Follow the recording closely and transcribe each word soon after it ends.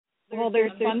Well,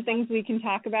 there's fun things we can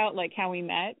talk about, like how we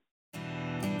met.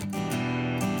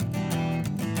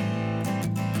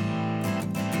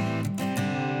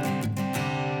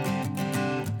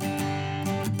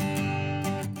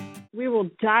 We will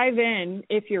dive in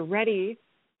if you're ready.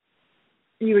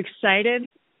 You excited?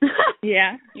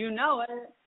 Yeah. You know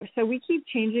it. So we keep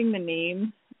changing the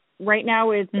name. Right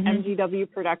now it's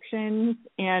MGW Productions,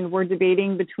 and we're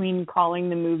debating between calling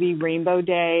the movie Rainbow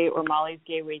Day or Molly's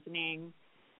GayWakening.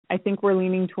 I think we're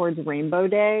leaning towards Rainbow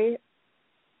Day.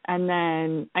 And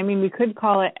then, I mean, we could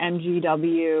call it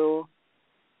MGW,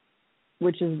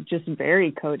 which is just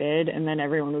very coded, and then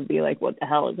everyone would be like, what the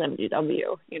hell is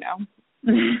MGW, you know?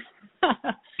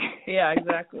 Yeah,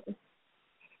 exactly.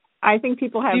 I think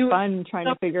people have fun trying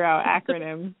to figure out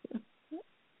acronyms.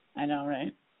 I know,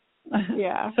 right?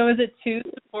 Yeah. So is it to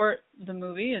support the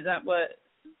movie? Is that what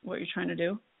you're trying to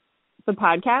do? The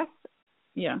podcast?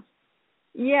 Yeah.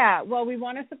 Yeah. Well, we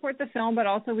want to support the film, but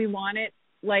also we want it,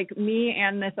 like me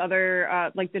and this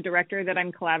other, like the director that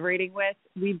I'm collaborating with,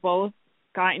 we both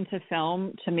got into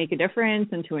film to make a difference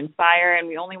and to inspire, and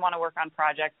we only want to work on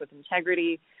projects with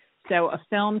integrity. So a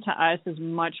film to us is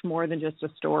much more than just a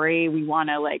story. We want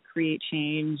to like create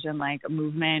change and like a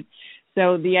movement.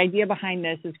 So the idea behind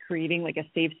this is creating like a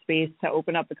safe space to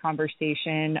open up the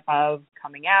conversation of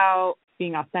coming out,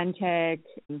 being authentic,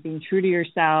 being true to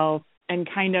yourself, and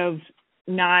kind of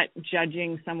not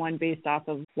judging someone based off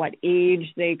of what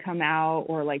age they come out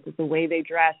or like the way they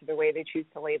dress or the way they choose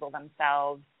to label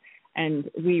themselves. And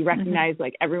we recognize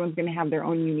like everyone's going to have their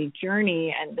own unique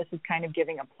journey. And this is kind of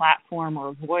giving a platform or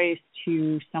a voice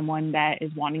to someone that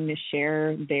is wanting to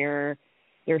share their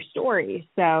story.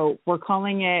 So we're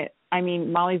calling it, I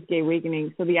mean, Molly's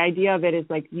GayWakening. So the idea of it is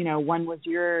like, you know, when was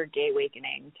your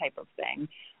GayWakening type of thing.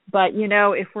 But, you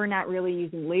know, if we're not really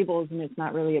using labels and it's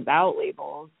not really about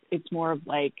labels, it's more of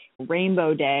like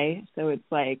Rainbow Day. So it's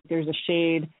like there's a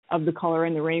shade of the color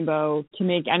in the rainbow to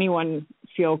make anyone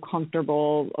feel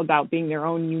comfortable about being their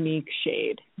own unique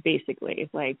shade, basically.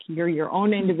 Like you're your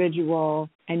own individual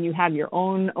and you have your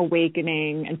own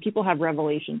awakening, and people have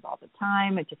revelations all the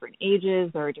time at different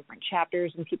ages. There are different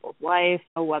chapters in people's life,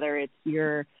 whether it's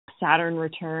your Saturn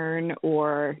return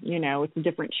or, you know, it's a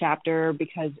different chapter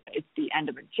because it's the end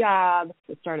of a job, it's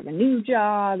the start of a new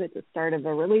job, it's the start of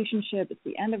a relationship, it's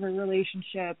the end of a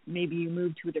relationship. Maybe you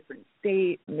moved to a different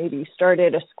state, maybe you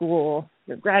started a school,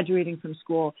 you're graduating from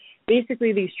school.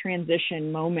 Basically, these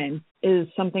transition moments is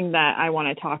something that I want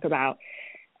to talk about.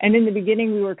 And in the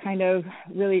beginning, we were kind of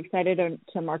really excited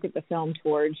to market the film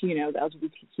towards, you know, the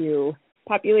LGBTQ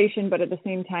population, but at the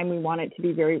same time, we want it to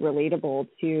be very relatable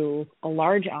to a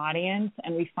large audience.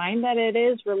 And we find that it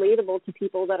is relatable to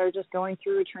people that are just going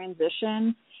through a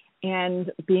transition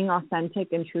and being authentic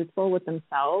and truthful with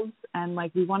themselves. And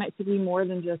like, we want it to be more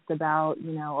than just about,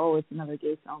 you know, oh, it's another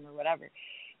gay film or whatever.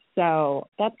 So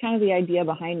that's kind of the idea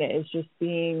behind it, is just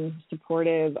being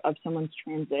supportive of someone's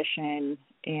transition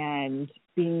and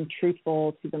being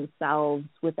truthful to themselves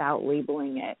without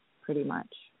labeling it, pretty much.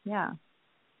 Yeah.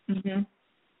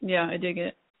 Yeah, I dig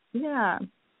it. Yeah.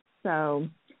 So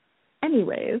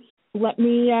anyways, let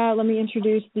me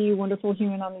introduce the wonderful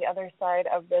human on the other side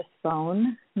of this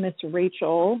phone, Miss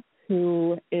Rachel,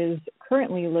 who is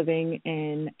currently living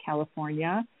in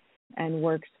California and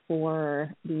works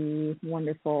for the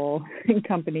wonderful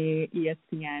company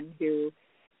ESPN, who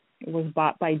was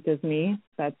bought by Disney.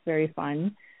 That's very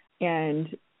fun. And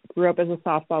grew up as a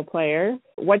softball player.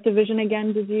 What division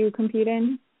again did you compete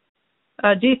in?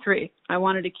 D3. I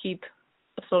wanted to keep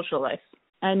a social life.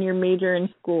 And your major in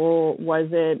school, was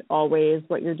it always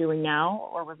what you're doing now,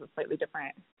 or was it slightly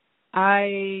different?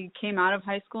 I came out of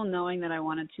high school knowing that I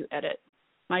wanted to edit.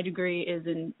 My degree is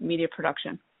in media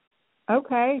production.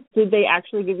 Okay. Did they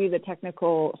actually give you the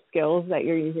technical skills that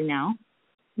you're using now?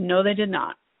 No, they did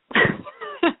not.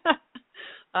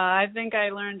 I think I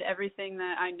learned everything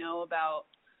that I know about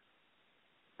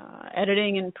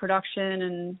editing and production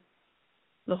and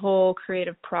the whole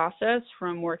creative process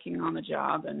from working on the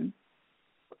job and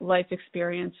life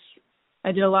experience.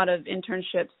 I did a lot of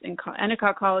internships in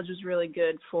Endicott College was really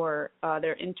good for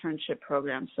their internship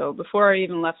program. So before I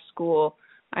even left school,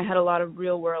 I had a lot of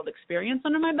real world experience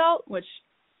under my belt, which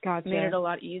made it a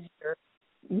lot easier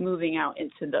moving out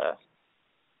into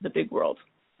the big world.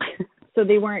 So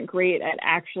they weren't great at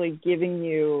actually giving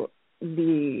you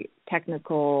the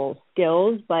technical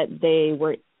skills, but they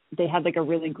had like a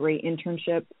really great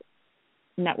internship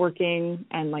networking,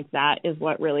 and like that is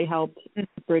what really helped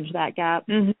bridge that gap.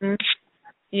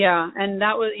 Yeah, and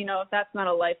that was, you know, if that's not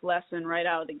a life lesson right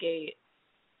out of the gate,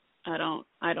 I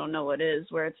don't know what is,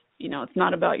 where it's, you know, it's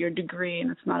not about your degree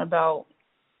and it's not about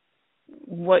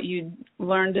what you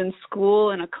learned in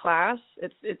school in a class.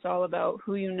 It's all about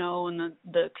who you know and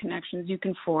the connections you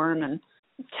can form, and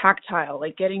tactile,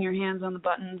 like getting your hands on the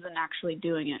buttons and actually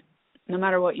doing it. No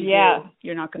matter what you do,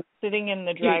 you're not going to... Sitting in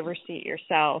the driver's seat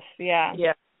yourself, Yeah,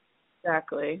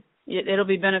 exactly. It'll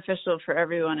be beneficial for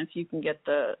everyone if you can get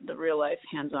the real-life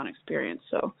hands-on experience.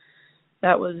 So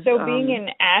that was... So being an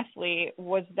athlete,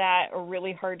 was that a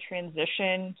really hard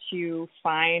transition to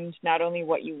find not only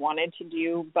what you wanted to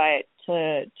do, but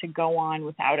to go on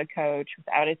without a coach,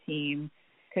 without a team?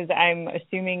 Because I'm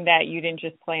assuming that you didn't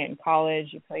just play in college,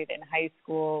 you played in high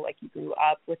school, like you grew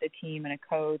up with a team and a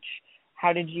coach.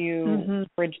 How did you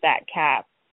bridge that gap?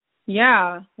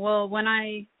 Yeah, well, when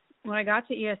I got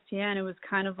to ESPN, it was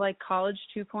kind of like college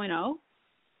 2.0.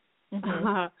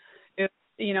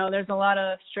 There's a lot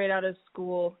of straight out of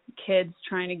school kids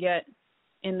trying to get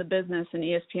in the business, and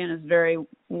ESPN is very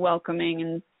welcoming.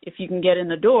 And if you can get in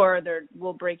the door,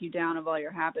 we'll break you down of all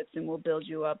your habits and we'll build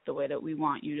you up the way that we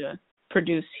want you to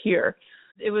produce here.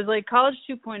 It was like college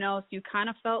 2.0, so you kind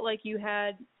of felt like you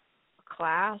had a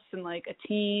class and like a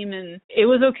team, and it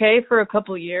was okay for a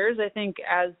couple years. I think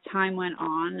as time went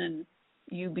on and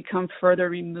you become further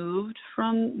removed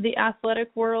from the athletic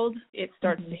world, it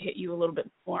starts to hit you a little bit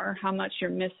more, how much you're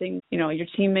missing, your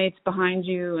teammates behind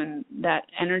you and that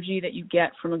energy that you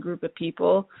get from a group of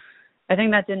people. I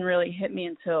think that didn't really hit me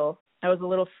until I was a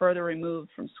little further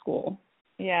removed from school.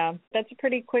 Yeah, that's a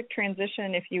pretty quick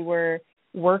transition if you were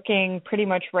working pretty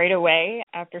much right away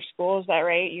after school. Is that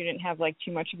right? You didn't have like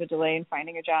too much of a delay in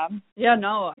finding a job? Yeah,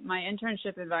 no. My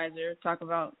internship advisor, talk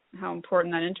about how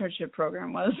important that internship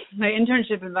program was. My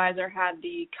internship advisor had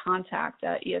the contact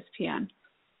at ESPN.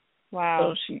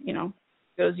 Wow. So she,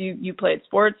 goes, you played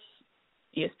sports,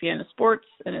 ESPN is sports,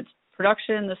 and it's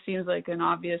production. This seems like an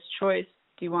obvious choice.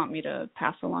 Do you want me to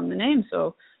pass along the name?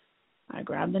 So I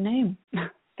grabbed the name.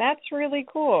 That's really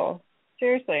cool.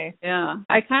 Seriously. Yeah.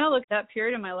 I kind of look at that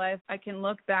period in my life. I can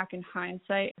look back in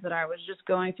hindsight that I was just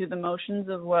going through the motions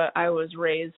of what I was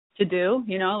raised to do.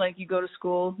 Like you go to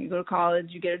school, you go to college,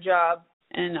 you get a job.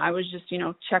 And I was just,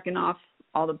 checking off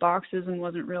all the boxes and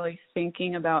wasn't really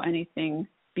thinking about anything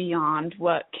beyond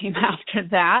what came after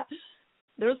that.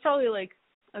 There was probably like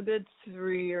a good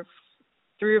 3 or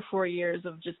 4 years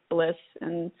of just bliss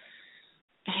and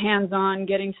hands-on,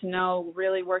 getting to know,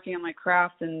 really working on my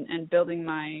craft and building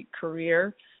my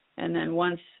career. And then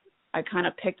once I kind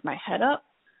of picked my head up,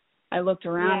 I looked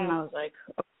around and I was like,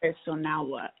 okay, so now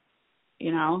what?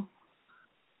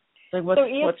 Like what's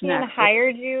next? So ESPN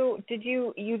hired you.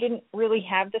 You didn't really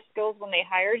have the skills when they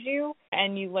hired you,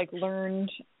 and you like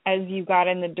learned as you got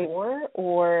in the door,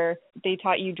 or they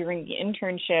taught you during the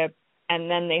internship and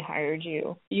then they hired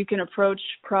you? You can approach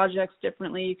projects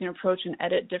differently. You can approach an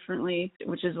edit differently,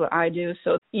 which is what I do.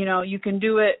 So, you can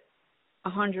do it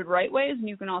 100 right ways and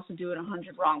you can also do it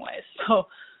 100 wrong ways. So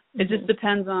it just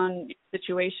depends on the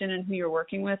situation and who you're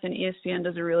working with. And ESPN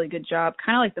does a really good job,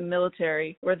 kind of like the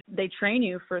military, where they train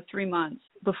you for 3 months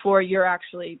before you're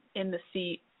actually in the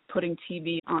seat putting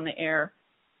TV on the air.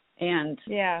 And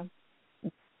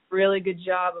really good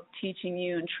job of teaching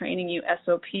you and training you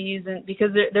SOPs, and because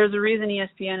there's a reason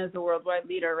ESPN is the worldwide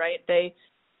leader, right?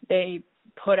 They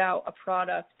put out a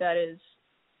product that is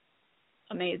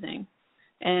amazing,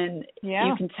 and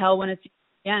you can tell when it's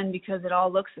ESPN because it all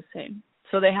looks the same.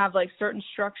 So they have like certain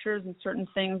structures and certain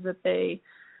things that they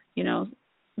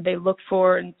look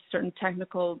for, and certain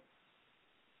technical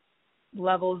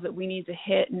levels that we need to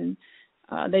hit, and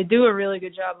they do a really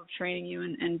good job of training you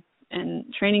and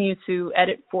training you to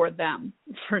edit for them,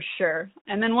 for sure.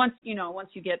 And then once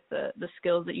you get the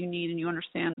skills that you need and you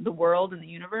understand the world and the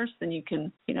universe, then you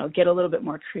can, get a little bit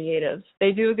more creative.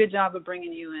 They do a good job of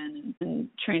bringing you in and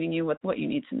training you with what you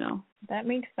need to know. That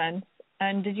makes sense.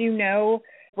 And did you know,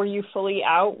 were you fully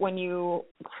out when you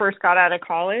first got out of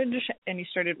college and you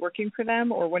started working for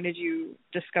them, or when did you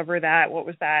discover that? What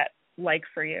was that like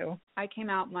for you? I came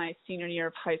out my senior year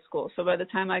of high school, so by the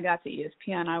time I got to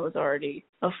ESPN, I was already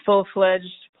a full-fledged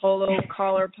polo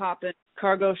collar popping,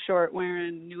 cargo short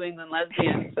wearing New England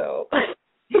lesbian. So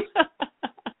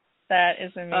that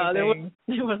is amazing.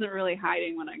 There wasn't really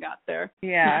hiding when I got there.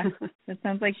 Yeah, that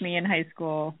sounds like me in high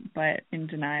school, but in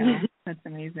denial. That's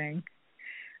amazing.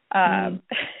 I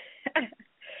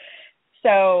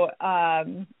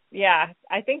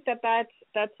think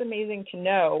that's amazing to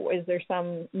know. Is there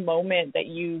some moment that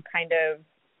you kind of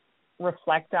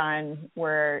reflect on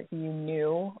where you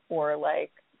knew, or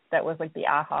like that was like the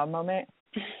aha moment?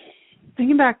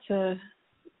 Thinking back to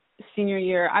senior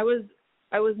year, I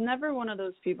was never one of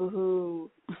those people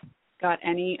who got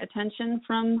any attention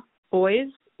from boys.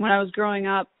 When I was growing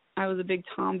up, I was a big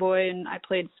tomboy and I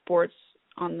played sports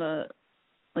on the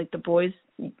like the boys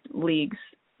leagues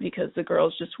because the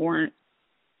girls just weren't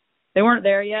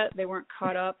there yet. They weren't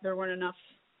caught up. There weren't enough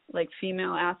like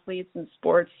female athletes in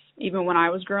sports even when I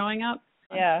was growing up.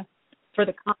 Yeah. For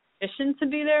the competition to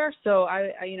be there. So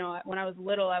I when I was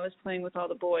little, I was playing with all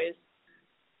the boys,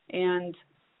 and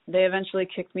they eventually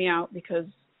kicked me out because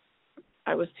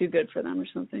I was too good for them or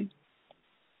something.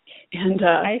 And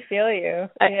I feel you.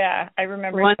 I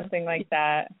remember something like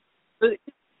that.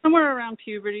 Somewhere around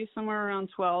puberty, somewhere around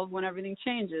 12, when everything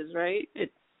changes, right?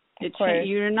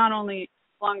 You're not only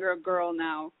longer a girl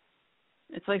now.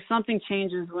 It's like something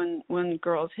changes when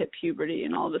girls hit puberty,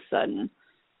 and all of a sudden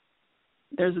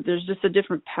there's just a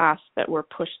different path that we're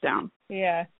pushed down.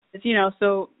 Yeah. It's,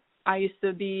 so I used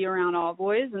to be around all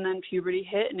boys, and then puberty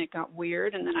hit and it got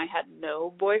weird, and then I had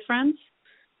no boyfriends.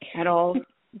 I had all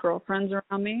girlfriends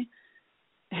around me,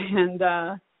 and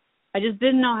I just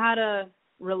didn't know how to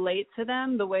relate to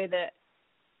them the way that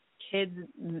kids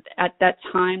at that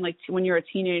time, like when you're a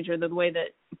teenager, the way that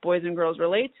boys and girls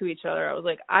relate to each other. I was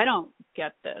like, I don't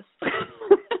get this.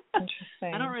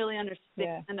 Interesting. I don't really understand.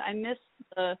 Yeah. And I missed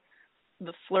the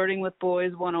flirting with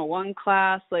boys 101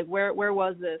 class. Like where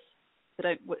was this?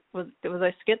 Was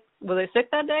I sick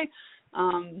that day?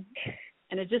 And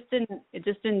it just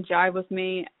didn't jive with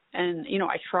me. And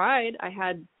I tried. I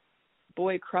had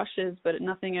boy crushes, but I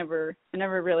never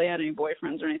really had any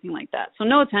boyfriends or anything like that. So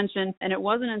no attention. And it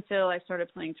wasn't until I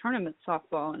started playing tournament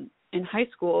softball in high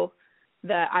school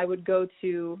that I would go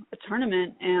to a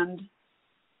tournament and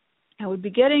I would be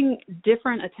getting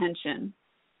different attention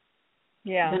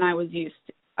than I was used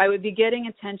to. I would be getting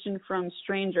attention from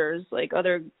strangers, like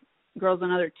other girls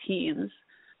on other teams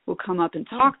who come up and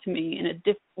talk to me in a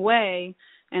different way.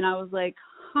 And I was like,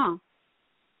 huh.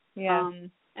 Yeah.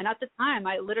 And at the time,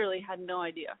 I literally had no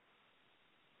idea.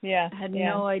 Yeah. I had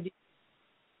no idea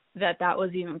that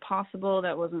was even possible.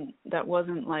 That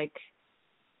wasn't like,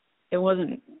 it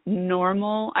wasn't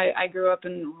normal. I grew up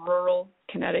in rural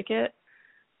Connecticut.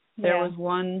 There was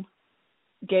one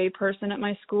gay person at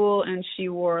my school, and she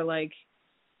wore like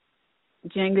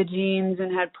Jenga jeans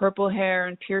and had purple hair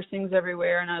and piercings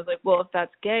everywhere. And I was like, well, if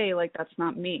that's gay, like that's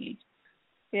not me.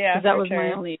 Yeah, because that was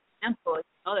my only example.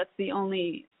 That's the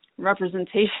only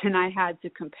representation I had to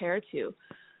compare to.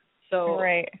 So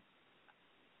I,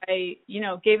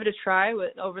 gave it a try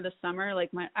over the summer.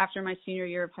 Like after my senior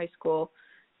year of high school,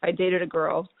 I dated a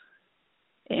girl,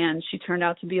 and she turned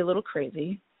out to be a little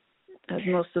crazy, as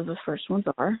most of the first ones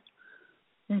are.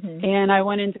 Mm-hmm. And I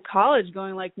went into college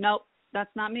going like, nope, that's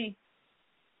not me.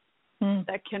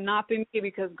 That cannot be me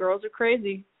because girls are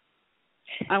crazy.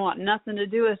 I want nothing to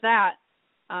do with that.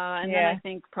 And then I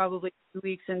think probably 2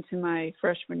 weeks into my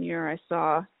freshman year, I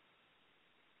saw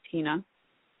Tina,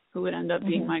 who would end up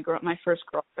being my first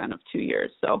girlfriend of 2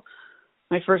 years. So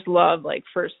my first love, like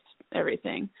first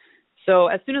everything. So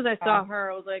as soon as I saw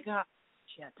her, I was like, oh,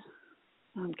 shit,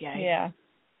 I'm gay. Yeah.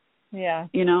 Yeah.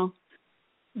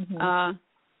 Mm-hmm.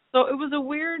 So it was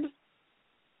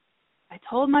I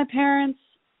told my parents,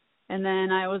 and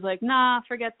then I was like, nah,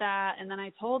 forget that. And then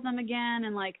I told them again,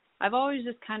 and like, I've always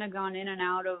just kind of gone in and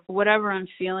out of whatever I'm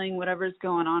feeling, whatever's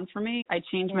going on for me. I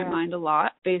change my mind a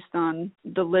lot based on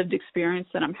the lived experience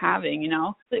that I'm having,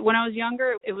 When I was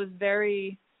younger, it was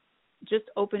very just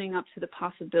opening up to the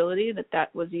possibility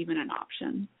that was even an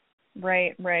option.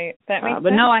 Right. That makes sense.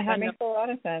 But no, that makes a lot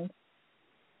of sense.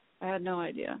 I had no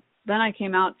idea. Then I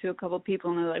came out to a couple of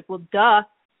people, and they're like, well, duh.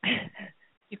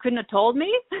 You couldn't have told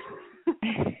me?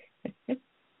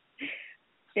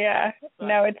 Yeah.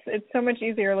 No, it's so much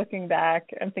easier looking back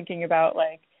and thinking about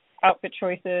like outfit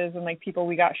choices and like people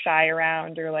we got shy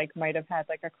around or like might have had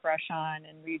like a crush on,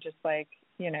 and we just like,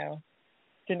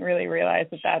 didn't really realize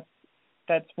that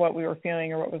that's what we were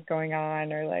feeling or what was going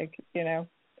on or like,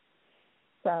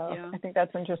 So I think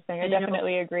that's interesting. I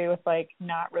definitely agree with like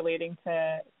not relating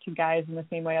to guys in the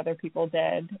same way other people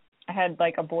did. I had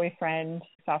like a boyfriend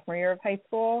sophomore year of high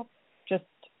school just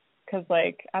because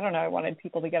like, I don't know, I wanted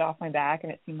people to get off my back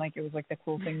and it seemed like it was like the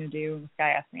cool thing to do. And this guy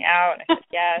asked me out and I said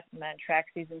yes. And then track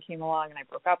season came along and I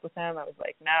broke up with him. I was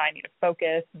like, no, I need to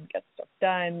focus and get stuff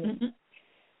done. Mm-hmm.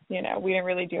 We didn't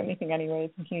really do anything anyways.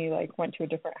 And he like went to a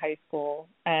different high school,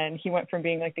 and he went from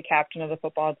being like the captain of the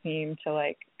football team to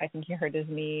like, I think he hurt his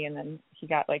knee, and then he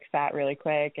got like fat really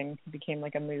quick and he became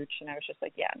like a mooch. And I was just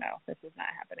like, yeah, no, this is not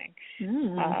happening.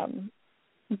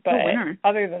 But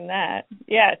other than that,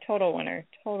 total winner,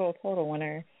 total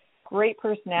winner. Great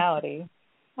personality.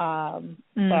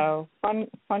 So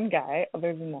fun guy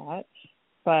other than that.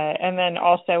 And then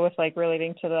also with like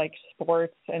relating to like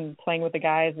sports and playing with the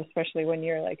guys, especially when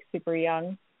you're like super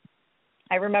young.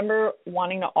 I remember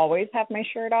wanting to always have my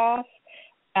shirt off,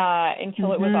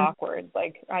 until it was awkward.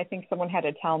 Like, I think someone had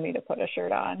to tell me to put a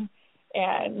shirt on.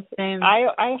 And Same.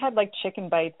 I had like chicken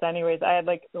bites anyways. I had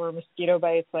like, or mosquito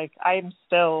bites. Like, I'm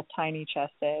still tiny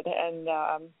chested,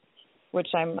 and which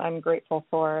I'm grateful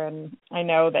for. And I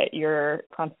know that you're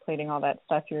contemplating all that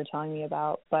stuff you were telling me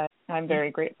about, but I'm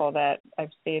very grateful that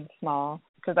I've stayed small,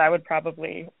 because I would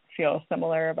probably feel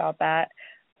similar about that.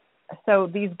 So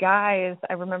these guys,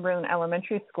 I remember in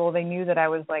elementary school, they knew that I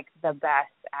was like the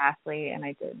best athlete, and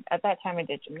at that time I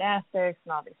did gymnastics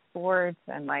and all these sports,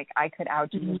 and like I could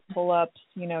outdo pull-ups,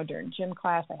 you know, during gym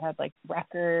class. I had like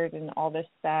record and all this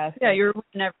stuff. Yeah, you were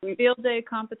in every field day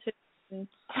competition.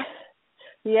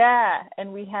 Yeah,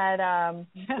 and we had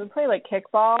we would play like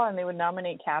kickball, and they would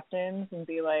nominate captains and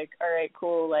be like, all right,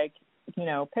 cool, like, you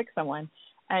know, pick someone.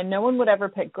 And no one would ever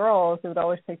pick girls. They would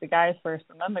always pick the guys first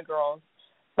and then the girls.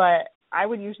 But I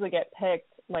would usually get picked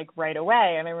like right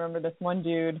away. And I remember this one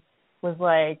dude was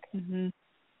like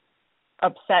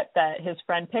upset that his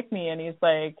friend picked me, and he's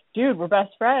like, dude, we're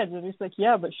best friends. And he's like,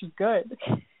 yeah, but she's good.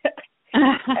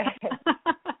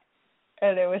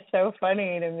 And it was so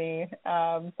funny to me.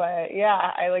 But yeah,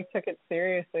 I like took it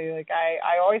seriously. Like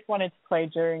I always wanted to play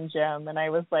during gym, and I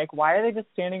was like, why are they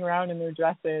just standing around in their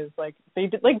dresses? Like they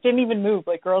didn't even move.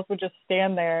 Like girls would just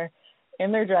stand there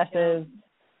in their dresses,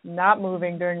 not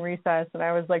moving during recess. And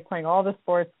I was like playing all the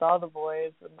sports with all the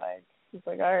boys, and like he's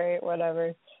like, all right,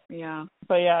 whatever. Yeah.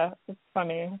 But yeah, it's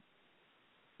funny.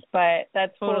 But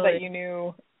that's cool that you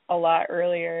knew a lot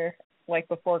earlier, like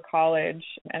before college.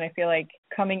 And I feel like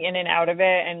coming in and out of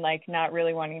it, and like not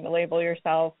really wanting to label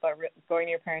yourself, but going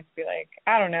to your parents to be like,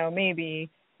 I don't know, maybe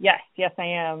yes I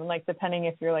am, and like depending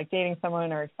if you're like dating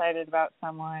someone or excited about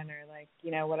someone, or like,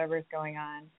 you know, whatever's going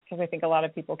on, because I think a lot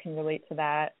of people can relate to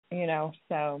that, you know.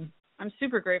 So I'm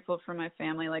super grateful for my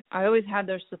family. Like I always had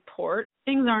their support.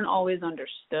 Things aren't always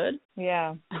understood.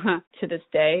 Yeah. To this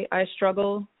day I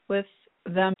struggle with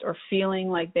them, or feeling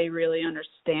like they really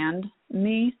understand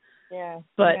me. Yeah.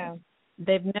 But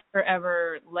they've never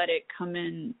ever let it come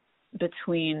in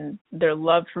between their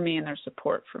love for me and their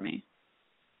support for me.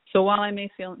 So while I may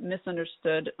feel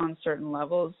misunderstood on certain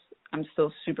levels, I'm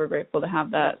still super grateful to have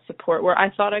that support where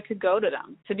I thought I could go to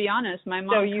them. To be honest, my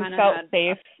mom kind of had... So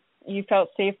you felt safe? You felt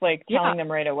safe, like, telling them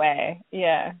right away?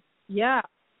 Yeah. Yeah.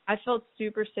 I felt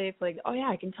super safe, like, oh, yeah,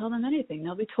 I can tell them anything.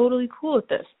 They'll be totally cool with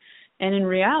this. And in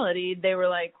reality, they were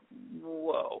like,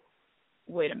 whoa,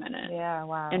 wait a minute. Yeah,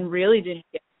 wow. And really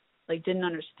didn't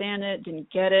understand it, didn't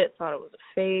get it, thought it was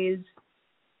a phase,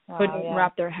 couldn't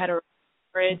wrap their head around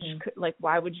marriage. Like,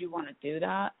 why would you want to do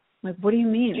that? Like, what do you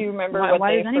mean? Do you remember what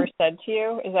they first said to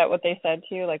you? Is that what they said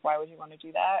to you? Like, why would you want to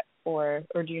do that? Or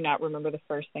do you not remember the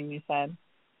first thing they said?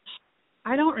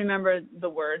 I don't remember the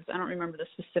words. I don't remember the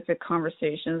specific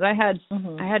conversations. I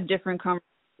had different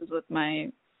conversations with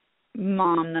my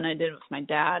mom than I did with my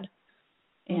dad.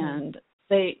 And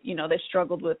they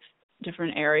struggled with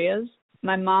different areas.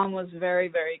 My mom was very,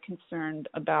 very concerned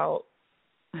about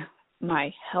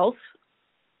my health.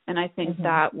 And I think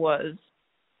that was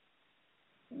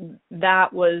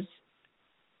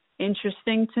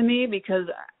interesting to me, because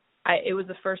it was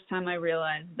the first time I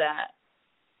realized that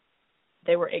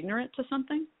they were ignorant to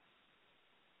something.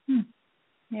 Yeah.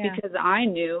 Because I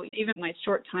knew, even my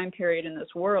short time period in this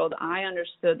world, I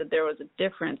understood that there was a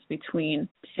difference between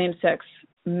same-sex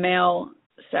male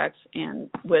sex and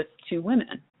with two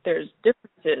women. There's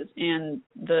differences, and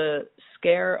the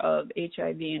scare of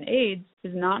HIV and AIDS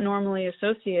is not normally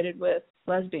associated with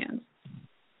lesbians.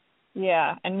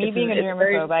 Yeah, and me being a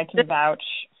germaphobe, I can vouch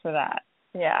for that.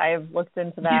 Yeah, I've looked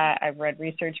into that. I've read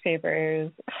research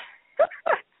papers.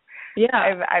 Yeah,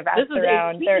 I've asked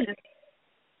around.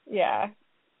 Yeah.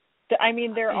 I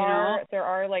mean, there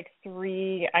are like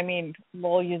three. I mean,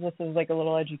 we'll use this as like a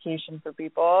little education for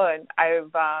people. And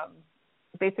I've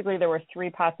basically there were three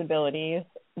possibilities.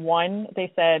 One,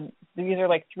 they said these are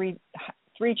like three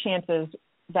chances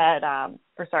that,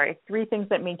 three things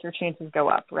that make your chances go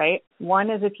up. Right. One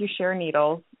is if you share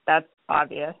needles. That's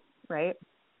obvious, right?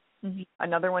 Mm-hmm.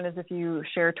 Another one is if you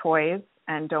share toys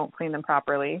and don't clean them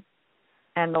properly.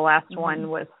 And the last one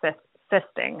was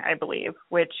fisting, I believe,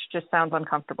 which just sounds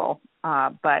uncomfortable.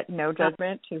 But no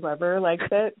judgment to whoever likes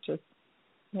it. Just,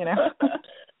 you know.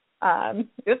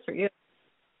 Good for you.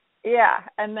 Yeah.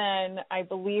 And then I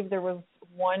believe there was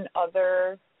one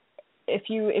other. If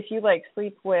you like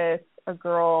sleep with a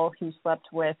girl who slept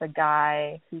with a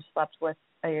guy who slept with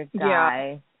a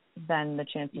guy, then the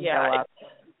chances go up.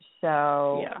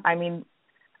 So, I mean,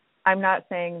 I'm not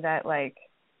saying that, like,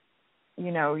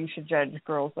 you know, you should judge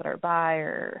girls that are bi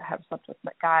or have slept with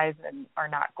guys and are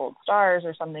not gold stars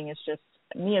or something. It's just,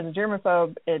 me as a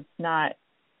germaphobe, it's not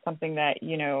something that,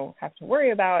 have to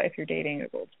worry about if you're dating a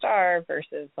gold star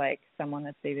versus like someone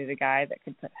that's dated a guy that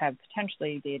could have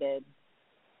potentially dated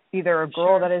either a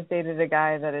girl that has dated a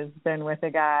guy that has been with a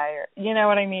guy, or, you know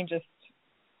what I mean? Just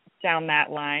down that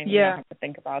line. You don't have to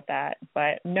think about that.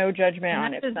 But no judgment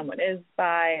on if someone is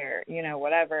bi or,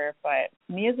 whatever. But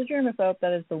me as a germaphobe,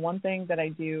 that is the one thing that I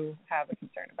do have a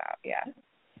concern about. Yeah.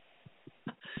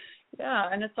 Yeah,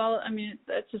 and it's all,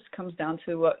 that just comes down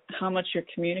to how much you're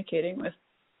communicating with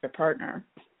your partner,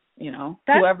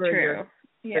 That's whoever true.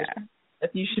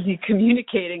 if you should be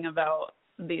communicating about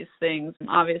these things.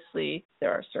 Obviously,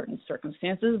 there are certain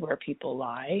circumstances where people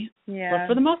lie, but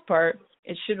for the most part,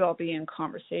 it should all be in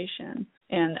conversation.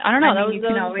 And I don't know, you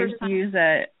can always use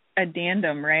a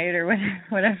dandum, right, or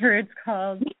whatever it's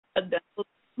called.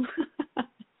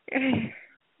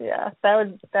 Yeah, that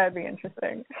would be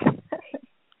interesting.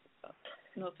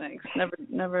 No thanks.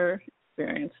 Never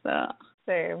experienced that.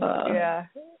 Same. Yeah.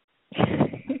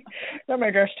 Let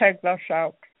me just take this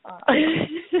out.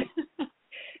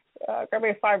 Give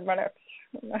me 5 minutes.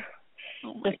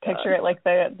 Just picture it like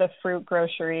the fruit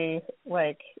grocery,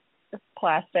 like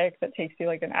plastic that takes you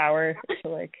like an hour to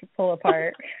like pull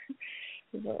apart.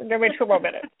 Give me 2 more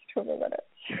minutes. 2 more minutes.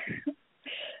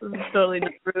 This is totally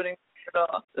not rooting at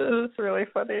all. It's really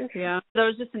funny. Yeah, that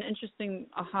was just an interesting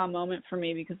aha moment for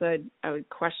me, because I would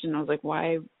question. I was like,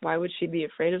 why would she be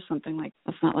afraid of something like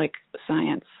that's not like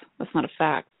science? That's not a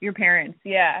fact. Your parents,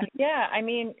 yeah.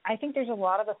 I think there's a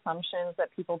lot of assumptions that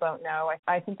people don't know.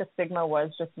 I think the stigma was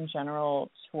just in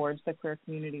general towards the queer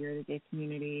community or the gay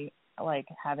community, like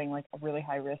having like a really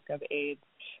high risk of AIDS,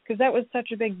 because that was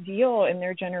such a big deal in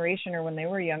their generation or when they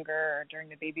were younger or during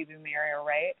the baby boom era,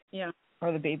 right? Yeah.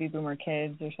 Or the baby boomer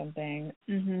kids or something.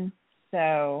 Mm-hmm.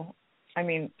 So, I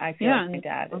feel like my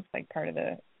dad is like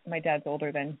my dad's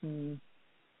older than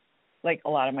like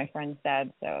a lot of my friends'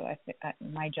 dads. So I think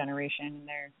my generation,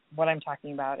 what I'm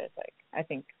talking about is like, I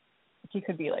think he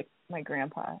could be like my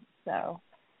grandpa. So,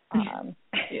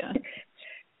 yeah.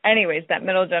 Anyways, that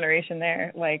middle generation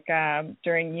there, like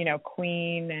during,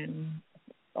 Queen and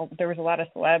there was a lot of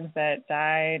celebs that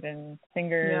died and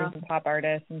singers and pop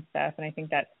artists and stuff. And I think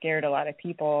that scared a lot of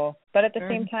people. But at the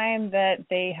same time that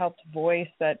they helped voice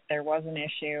that there was an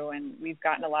issue, and we've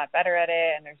gotten a lot better at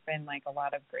it. And there's been like a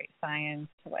lot of great science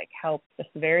to like help the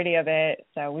severity of it.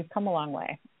 So we've come a long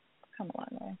way.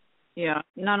 Yeah.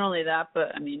 Not only that,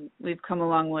 but we've come a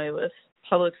long way with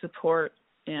public support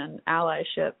and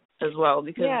allyship as well,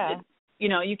 because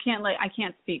you can't I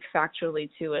can't speak factually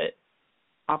to it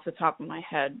off the top of my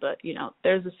head, but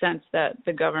there's a sense that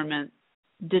the government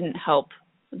didn't help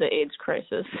the AIDS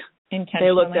crisis. Intentionally.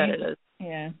 They looked at it as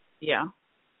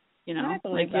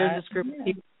like here's this group of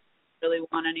people who really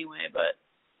want anyway,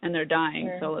 and they're dying,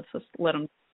 so let's just let them.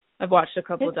 I've watched a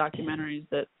couple of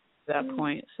documentaries at that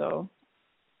point, so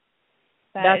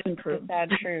that's improved. That's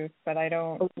the sad truth, but I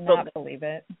don't not believe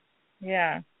it.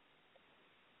 Yeah.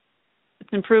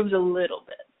 It's improved a little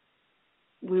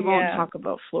bit. We won't talk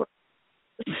about Florida.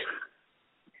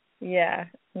 Yeah,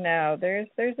 no, there's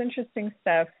interesting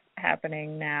stuff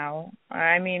happening now.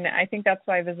 I think that's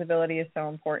why visibility is so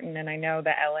important, and I know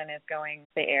that Ellen is going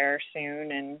to air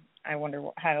soon, and I wonder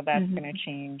how that's going to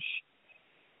change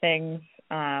things.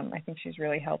 I think she's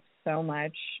really helped so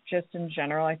much just in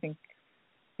general. I think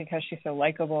because she's so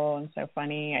likable and so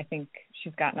funny, I think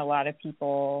she's gotten a lot of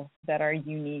people that are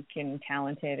unique and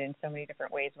talented in so many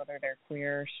different ways, whether they're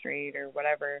queer, straight, or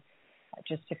whatever,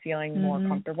 just to feeling more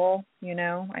comfortable,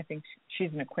 I think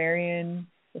she's an Aquarian.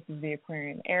 This is the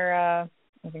Aquarian era.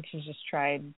 I think she's just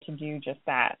tried to do just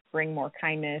that, bring more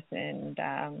kindness and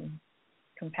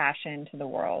compassion to the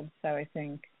world. So I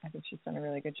think she's done a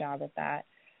really good job at that.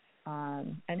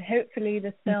 And hopefully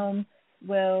this film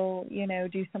will,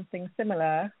 do something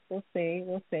similar. We'll see.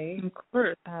 Of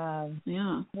course.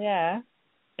 Yeah.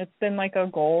 It's been like a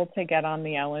goal to get on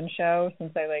the Ellen show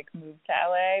since I like moved to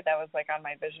LA. That was like on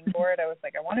my vision board. I was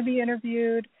like, I want to be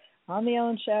interviewed on the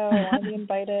Ellen show. I want to be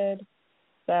invited.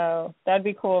 So that'd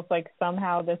be cool if like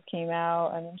somehow this came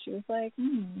out and then she was like,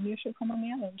 you should come on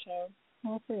the Ellen show.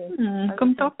 We'll see.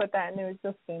 Come talk. Put that into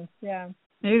existence. Yeah.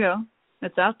 There you go.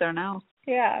 It's out there now.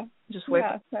 Yeah. Just wait.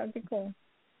 Yeah, that would be cool.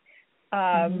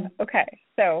 Okay.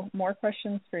 So more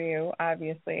questions for you,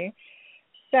 obviously.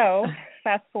 So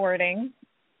fast forwarding,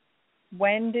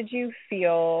 when did you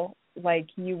feel like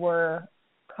you were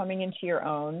coming into your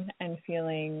own and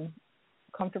feeling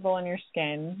comfortable in your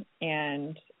skin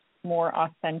and more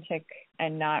authentic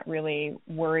and not really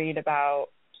worried about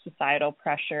societal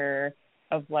pressure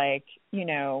of like,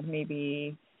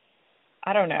 maybe,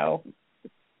 I don't know,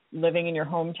 living in your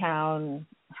hometown,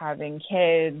 having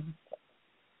kids,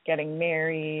 getting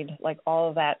married, like all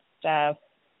of that stuff.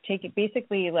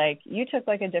 Basically, like you took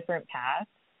like a different path.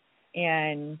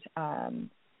 And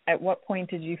at what point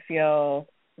did you feel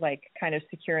like kind of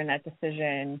secure in that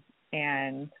decision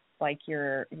and like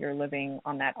you're living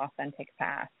on that authentic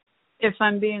path? If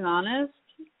I'm being honest,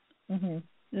 mm-hmm.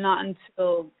 not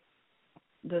until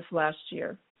this last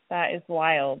year. That is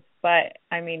wild. But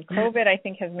I mean, COVID, I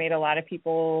think, has made a lot of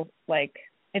people, like,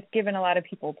 it's given a lot of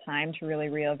people time to really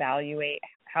reevaluate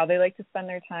how they like to spend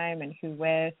their time and who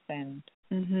with, and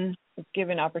mm-hmm. it's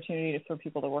given opportunity for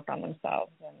people to work on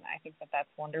themselves. And I think that that's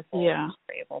wonderful. Yeah.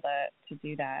 You're able to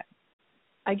do that.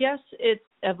 I guess it's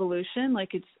evolution.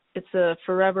 Like it's a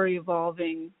forever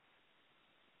evolving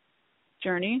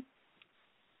journey,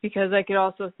 because I could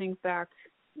also think back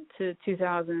to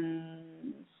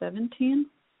 2017.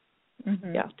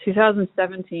 Mm-hmm. Yeah,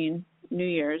 2017 New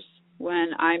Year's,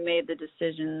 when I made the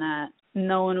decision that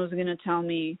no one was going to tell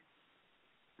me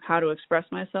how to express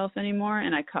myself anymore,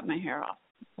 and I cut my hair off.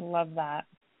 Love that.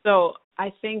 So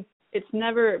I think it's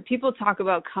never, people talk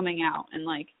about coming out, and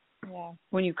like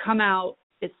when you come out,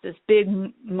 it's this big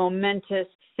momentous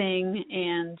thing,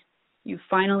 and you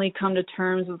finally come to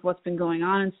terms with what's been going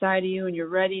on inside of you, and you're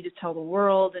ready to tell the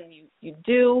world, and you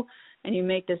do, and you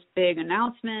make this big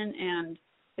announcement, and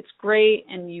it's great,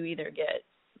 and you either get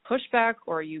pushback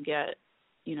or you get,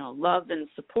 love and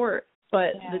support.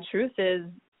 But the truth is,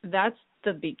 that's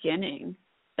the beginning.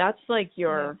 That's like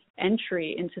your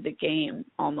entry into the game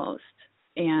almost.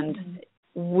 And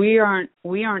we aren't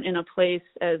in a place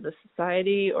as a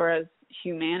society or as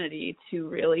humanity to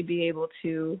really be able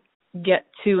to get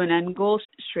to an end goal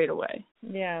straight away.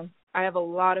 Yeah. I have a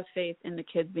lot of faith in the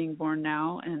kids being born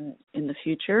now and in the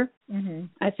future. Mm-hmm.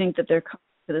 I think that they're coming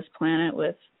to this planet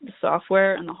with the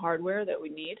software and the hardware that we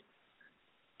need.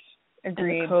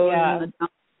 Agreed. And the code and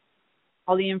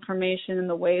all the information and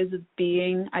the ways of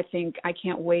being. I think I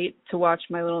can't wait to watch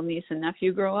my little niece and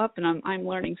nephew grow up, and I'm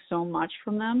learning so much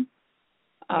from them.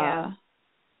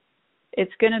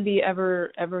 It's going to be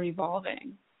ever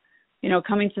evolving.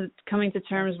 Coming to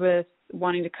terms with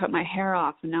wanting to cut my hair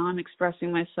off, and now I'm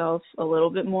expressing myself a little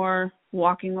bit more,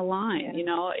 walking the line.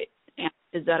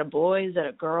 Is that a boy? Is that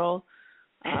a girl?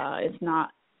 It's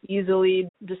not easily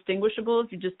distinguishable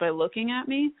if you just by looking at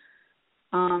me.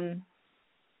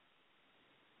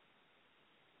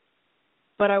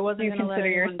 But I wasn't going to let anyone... Do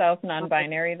you consider yourself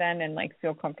non-binary then, and like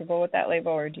feel comfortable with that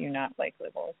label, or do you not like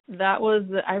labels?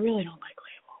 I really don't like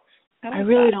labels. I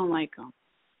really don't like them.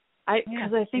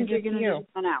 Because I think you're going to just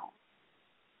run out.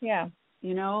 Yeah.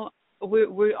 We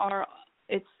are.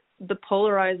 It's the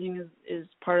polarizing is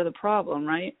part of the problem,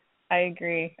 right? I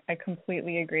agree. I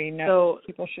completely agree. No,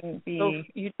 people shouldn't be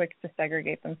quick to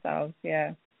segregate themselves.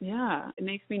 Yeah. Yeah, it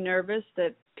makes me nervous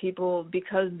that people,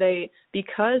 because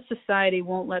society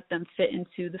won't let them fit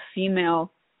into the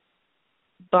female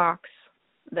box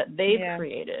that they've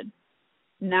created.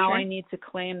 Now I need to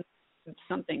claim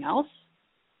something else?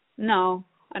 No,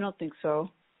 I don't think so.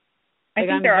 I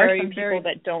think there are some people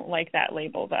that don't like that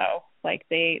label, though. Like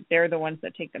they're the ones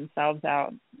that take themselves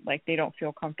out. Like they don't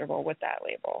feel comfortable with that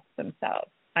label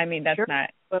themselves. I mean, that's not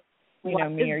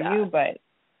me or you, but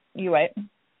you what?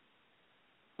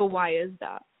 But why is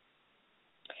that?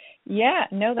 Yeah,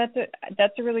 no, that's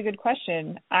a really good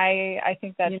question. I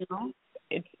think that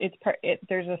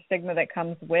there's a stigma that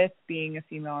comes with being a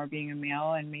female or being a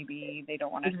male, and maybe they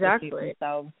don't want to associate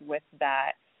themselves with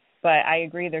that. But I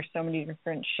agree, there's so many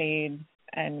different shades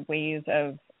and ways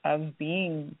of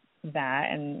being that,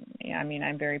 and I mean,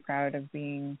 I'm very proud of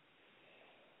being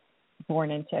born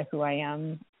into who I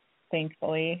am,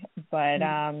 thankfully. But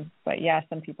yeah,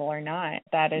 some people are not.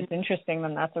 That is interesting,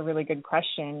 and that's a really good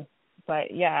question.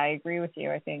 But yeah, I agree with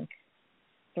you. I think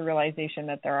the realization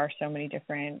that there are so many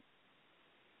different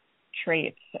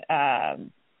traits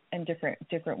and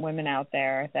different women out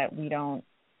there that we don't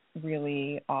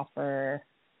really offer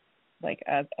like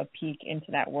a peek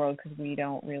into that world, because we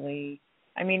don't really,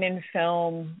 I mean, in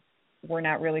film, we're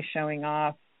not really showing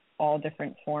off all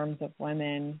different forms of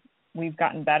women. We've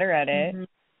gotten better at it.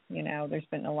 Mm-hmm. There's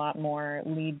been a lot more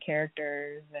lead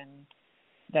characters and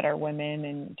that are women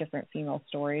and different female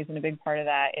stories. And a big part of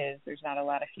that is there's not a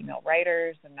lot of female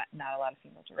writers and not a lot of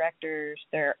female directors.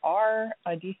 There are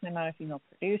a decent amount of female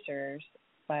producers,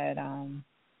 but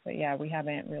yeah, we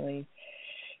haven't really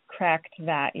cracked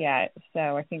that yet.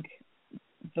 So I think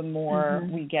the more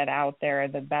we get out there,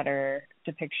 the better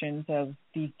depictions of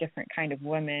these different kind of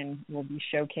women will be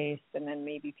showcased, and then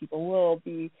maybe people will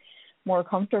be more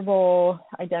comfortable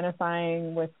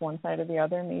identifying with one side or the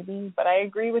other, maybe. But I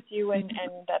agree with you, and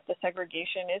that the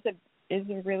segregation is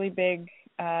a really big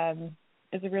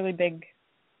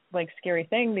like scary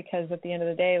thing, because at the end of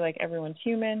the day, like, everyone's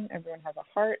human, everyone has a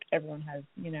heart, everyone has,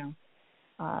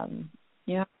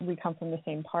 we come from the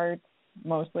same parts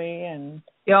mostly, and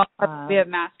we have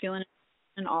masculine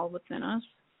and all within us.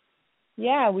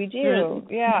 Yeah, we do.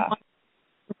 Yeah.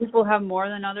 Some people have more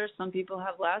than others, some people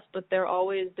have less, but they're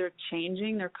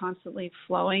changing, they're constantly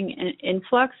flowing in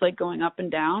influx, like going up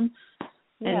and down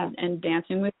and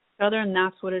dancing with each other, and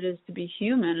that's what it is to be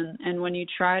human. And when you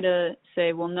try to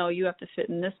say, well, no, you have to fit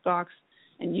in this box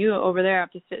and you over there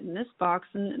have to fit in this box,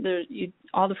 and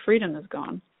all the freedom is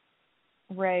gone.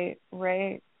 Right.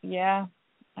 Yeah.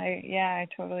 I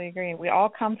totally agree. We all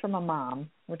come from a mom,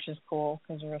 which is cool,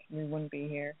 because we wouldn't be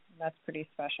here. That's pretty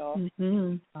special.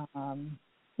 Mm-hmm.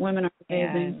 Women are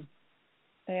amazing.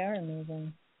 They are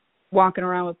amazing. Walking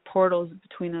around with portals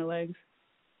between their legs.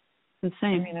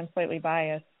 Insane. I mean, I'm slightly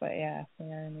biased, but yeah, they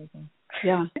are amazing.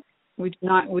 Yeah. We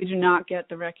do not get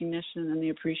the recognition and the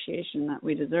appreciation that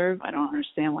we deserve. I don't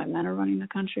understand why men are running the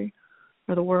country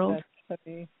or the world. That's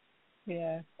funny.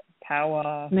 Yeah.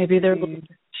 Power. Maybe they're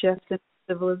shifts in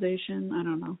civilization. I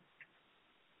don't know.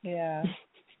 Yeah.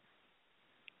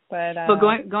 But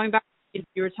going back,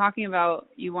 you were talking about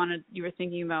you were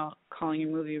thinking about calling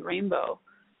your movie Rainbow,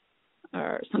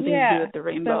 or something to do with the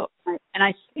rainbow. And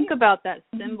I think about that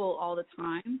symbol all the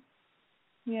time.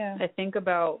 Yeah. I think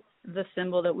about the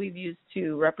symbol that we've used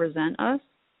to represent us.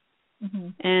 Mm-hmm.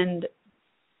 And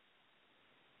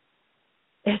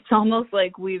it's almost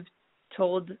like we've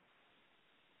told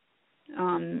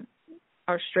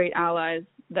our straight allies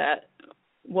that,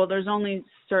 well, there's only a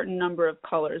certain number of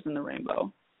colors in the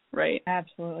rainbow, right?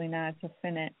 Absolutely not. It's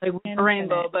infinite. Like a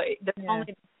rainbow, but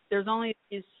there's only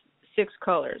these 6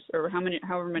 colors, or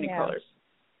however many colors.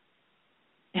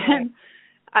 And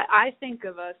I think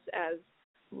of us as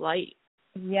light.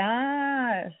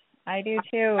 Yes, I do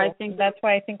too. I think that's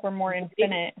why I think we're more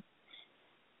infinite.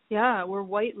 Yeah, we're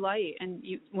white light, and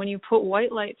when you put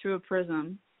white light through a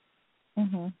prism,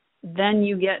 mm-hmm. then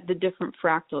you get the different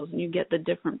fractals, and you get the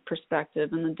different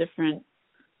perspective and the different,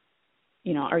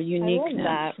 our uniqueness.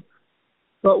 I love that.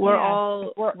 But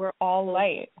we're all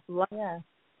light. Yeah,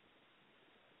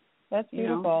 that's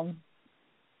beautiful.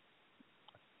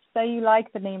 So you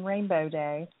like the name Rainbow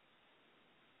Day?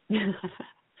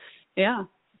 Yeah,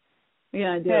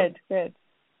 I do. Good.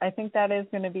 I think that is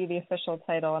going to be the official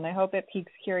title, and I hope it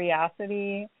piques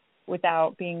curiosity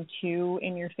without being too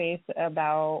in your face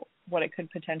about what it could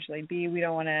potentially be. We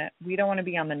don't want to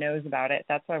be on the nose about it.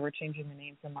 That's why we're changing the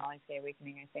name from Molly's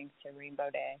GayWakening, I think, to Rainbow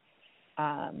Day.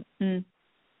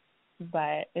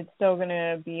 But it's still going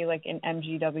to be like an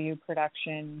MGW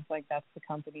Productions, like that's the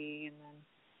company, and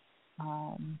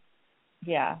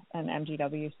then an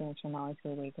MGW stands for Molly's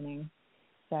GayWakening.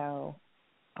 So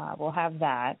we'll have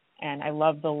that, and I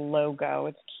love the logo.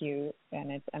 It's cute,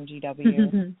 and it's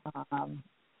MGW.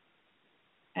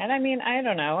 And I mean, I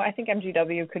don't know. I think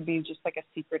MGW could be just like a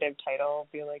secretive title,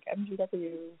 be like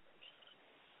MGW.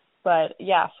 But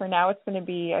yeah, for now it's going to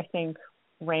be, I think,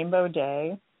 Rainbow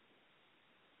Day.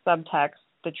 Subtext,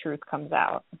 the truth comes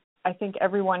out. I think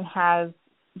everyone has,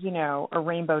 a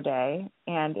rainbow day,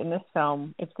 and in this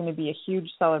film, it's going to be a huge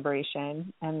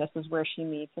celebration, and this is where she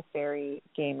meets a fairy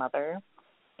gay mother,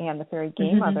 and the fairy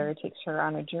gay mother takes her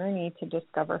on a journey to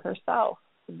discover herself.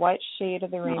 What shade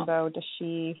of the rainbow does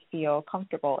she feel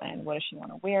comfortable in? What does she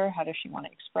want to wear? How does she want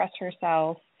to express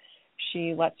herself?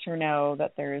 She lets her know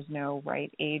that there is no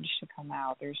right age to come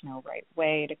out. There's no right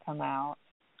way to come out.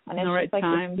 And it's just like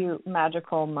a cute,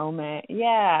 magical moment.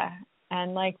 Yeah.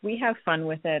 And like we have fun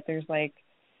with it. There's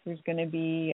going to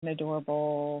be an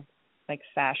adorable like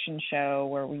fashion show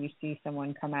where you see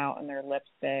someone come out in their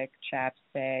lipstick,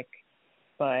 chapstick,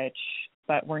 butch,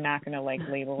 but we're not going to like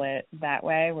label it that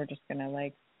way. We're just going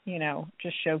to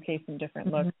just showcase some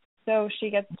different looks. So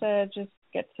she gets to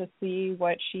see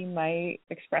what she might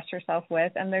express herself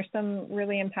with. And there's some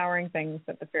really empowering things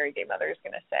that the fairy gay mother is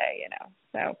going to say,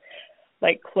 So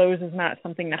like clothes is not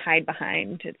something to hide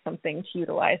behind. It's something to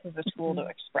utilize as a tool to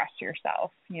express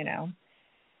yourself,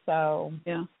 So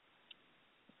yeah,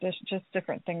 just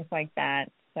different things like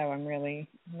that. So I'm really,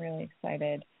 really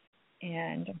excited.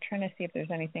 And I'm trying to see if there's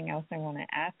anything else I want to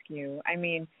ask you. I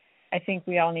mean, I think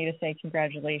we all need to say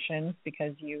congratulations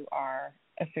because you are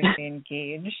officially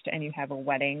engaged and you have a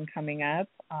wedding coming up.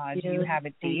 Do you have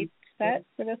a date set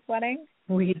for this wedding?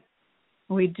 We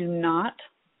do not.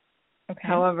 Okay.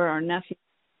 However, our nephew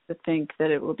to think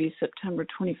that it will be September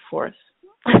 24th.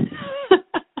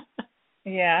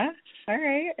 Yeah. All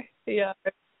right. Yeah.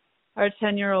 Our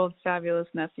 10-year-old fabulous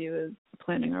nephew is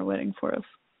planning our wedding for us.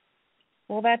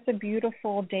 Well, that's a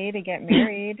beautiful day to get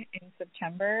married in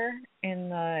September in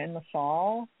the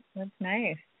fall. That's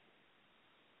nice.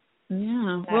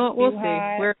 Yeah. Well, we'll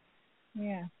see.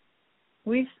 Yeah.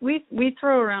 We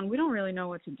throw around. We don't really know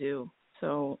what to do.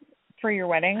 So for your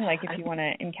wedding, like if you want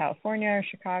to in California or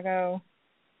Chicago,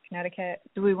 Connecticut,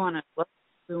 do we want to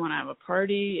have a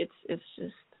party? It's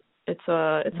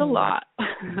a lot.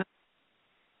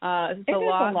 It's a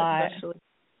lot, especially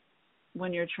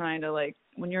when you're trying to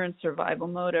when you're in survival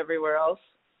mode everywhere else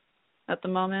at the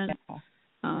moment.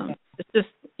 Yeah. It's just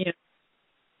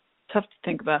tough to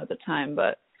think about at the time,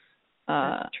 but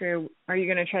that's true. Are you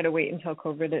going to try to wait until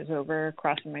COVID is over,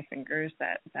 crossing my fingers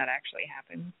that actually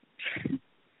happens?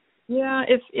 Yeah,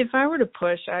 if I were to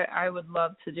push, I would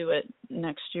love to do it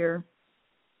next year,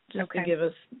 just to give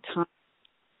us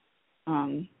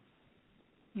time.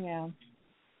 Yeah.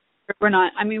 We're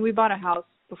not. I mean, we bought a house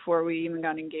before we even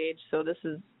got engaged, so this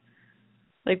is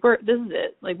this is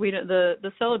it. Like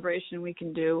the celebration we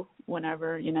can do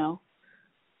whenever,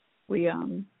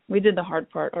 We did the hard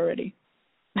part already.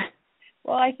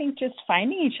 Well, I think just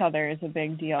finding each other is a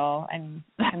big deal and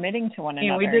committing to one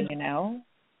another,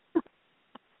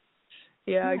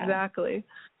 Yeah, exactly.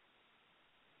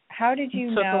 How did you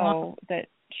know that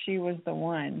she was the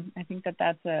one? I think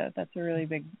that's a really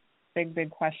big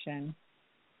question.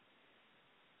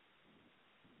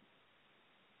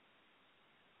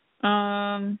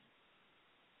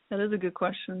 That is a good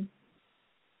question.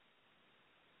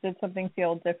 Did something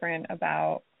feel different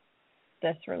about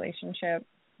this relationship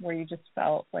where you just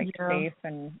felt safe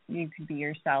and you could be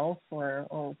yourself, or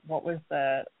what was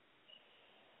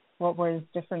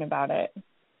different about it?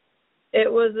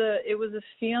 It was a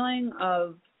feeling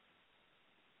of,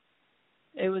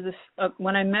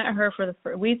 when I met her for the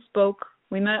first,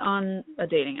 we met on a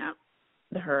dating app,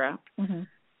 the Her app,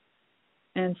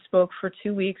 and spoke for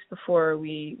 2 weeks before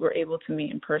we were able to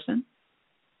meet in person.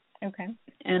 Okay.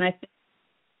 And I think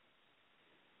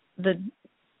the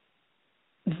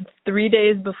 3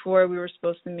 days before we were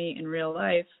supposed to meet in real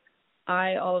life,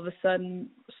 I all of a sudden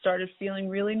started feeling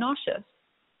really nauseous.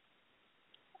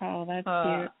 Oh, that's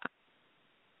cute.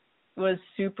 Was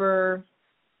super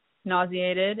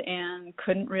nauseated and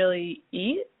couldn't really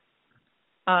eat.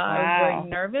 I was very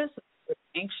nervous,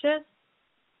 anxious.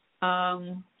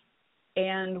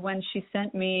 And when she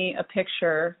sent me a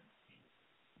picture,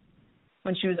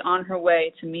 when she was on her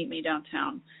way to meet me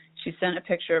downtown, she sent a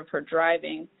picture of her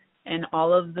driving, and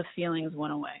all of the feelings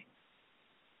went away.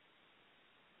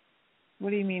 What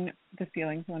do you mean the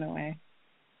feelings went away?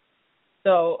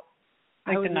 So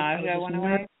the nausea went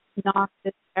away?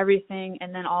 Nauseous, everything,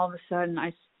 and then all of a sudden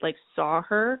I saw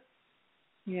her.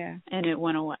 Yeah. And it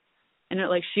went away. And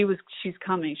she's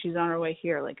coming. She's on her way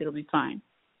here. It'll be fine.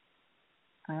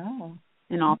 Oh.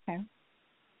 And all. Okay.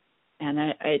 And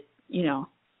I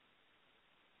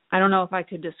don't know if I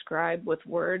could describe with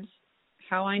words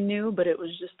how I knew, but it was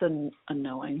just a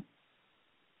knowing.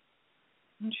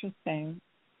 Interesting.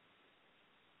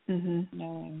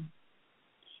 Knowing.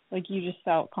 You just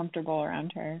felt comfortable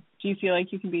around her. Do you feel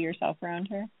like you can be yourself around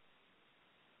her?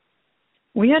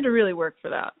 We had to really work for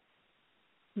that.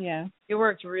 Yeah. We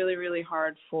worked really, really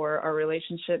hard for our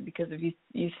relationship, because if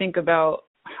you think about,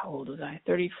 how old was I?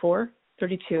 34?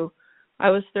 32. I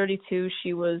was 32.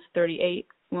 She was 38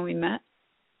 when we met.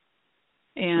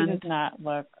 And she does not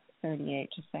look 38,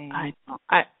 just saying. I know.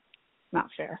 Not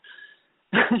fair.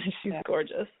 She's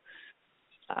gorgeous.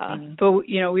 But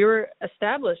we were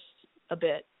established a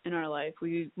bit in our life.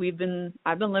 I've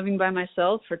been living by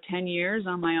myself for 10 years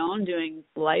on my own, doing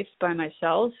life by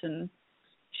myself, and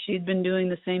she'd been doing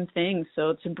the same thing.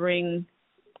 So to bring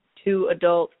two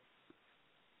adult,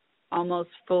 almost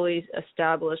fully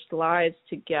established lives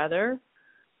together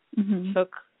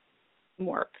took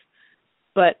work.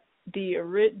 But the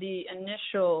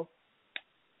initial,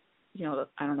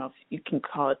 I don't know if you can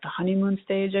call it the honeymoon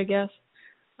stage, I guess.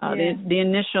 The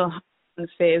initial honeymoon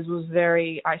phase was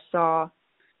I saw,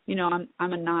 I'm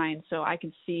a 9, so I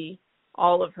can see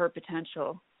all of her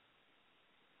potential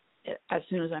as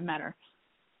soon as I met her.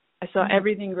 I saw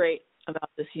everything great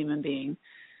about this human being,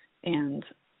 and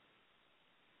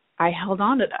I held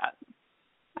on to that.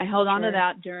 I held on to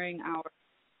that during our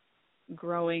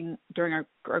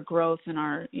growth and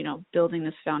our, building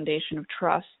this foundation of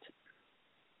trust.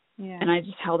 Yeah. And I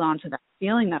just held on to that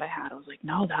feeling that I had. I was like,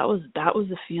 no, that was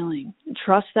the feeling.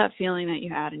 Trust that feeling that you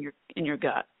had in your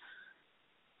gut.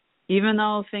 Even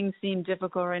though things seem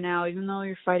difficult right now, even though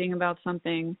you're fighting about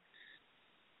something,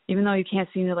 even though you can't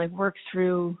seem to work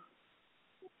through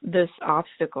this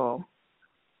obstacle,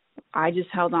 I just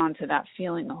held on to that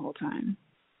feeling the whole time.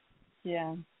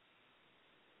 Yeah.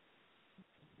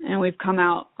 And we've come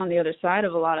out on the other side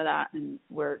of a lot of that, and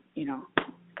we're,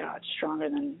 stronger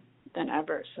than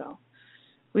ever. So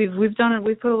we've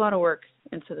put a lot of work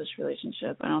into this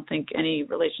relationship. I don't think any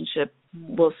relationship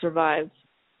will survive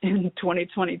in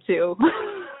 2022.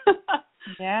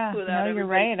 Yeah, no, you're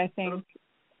right. I think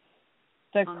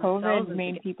the COVID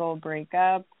made people break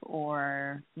up,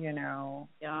 or get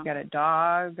a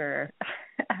dog, or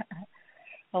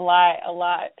a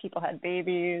lot. People had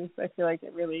babies. I feel like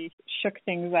it really shook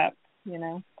things up.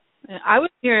 I was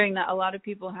hearing that a lot of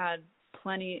people had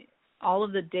all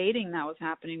of the dating that was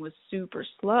happening was super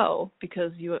slow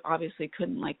because you obviously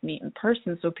couldn't meet in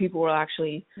person. So people were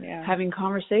actually having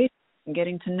conversations and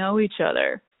getting to know each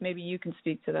other. Maybe you can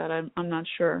speak to that. I'm not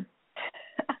sure.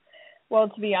 Well,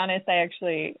 to be honest,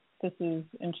 this is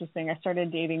interesting. I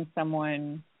started dating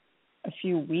someone a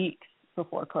few weeks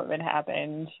before COVID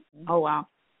happened. Oh, wow.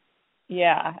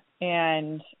 Yeah.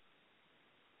 And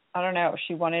I don't know.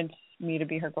 She wanted me to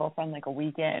be her girlfriend a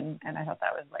week in, and I thought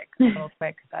that was a little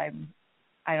quick.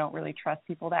 I don't really trust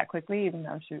people that quickly, even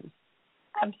though she was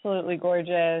absolutely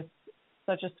gorgeous,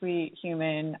 such a sweet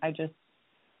human.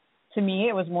 To me,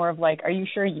 it was more of are you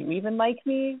sure you even like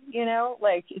me?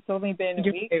 It's only been a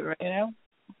week, right.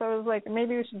 So I was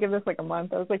maybe we should give this a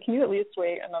month. I was can you at least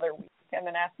wait another week and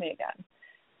then ask me again?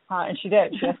 And she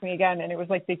did. She asked me again, and it was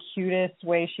the cutest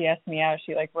way she asked me out.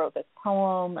 She wrote this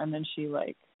poem, and then she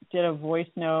did a voice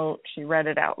note. She read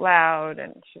it out loud,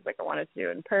 and she's I wanted to do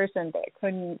it in person, but I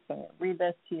couldn't, so I'm going to read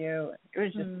this to you. It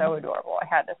was just so adorable. I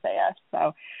had to say yes.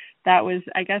 So that was,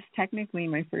 I guess, technically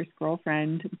my first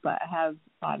girlfriend, but I have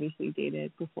obviously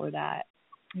dated before that.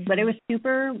 Mm-hmm. But it was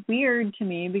super weird to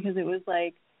me because it was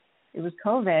it was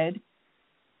COVID,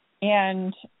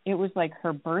 and it was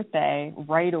her birthday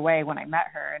right away when I met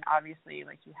her. And obviously,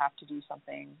 you have to do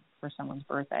something for someone's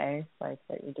birthday, that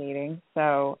you're dating.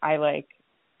 So I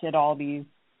did all these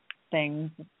things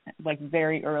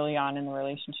very early on in the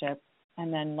relationship.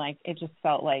 And then it just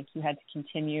felt you had to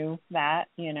continue that,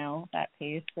 that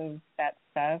pace of that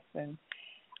stuff. And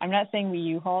I'm not saying we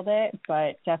U-hauled it,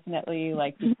 but definitely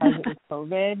because it was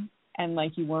COVID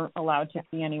and you weren't allowed to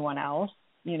see anyone else,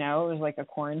 it was a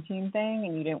quarantine thing,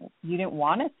 and you didn't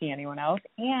want to see anyone else,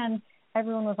 and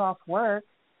everyone was off work.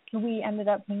 So we ended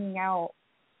up hanging out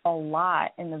a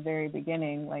lot in the very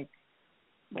beginning,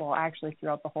 actually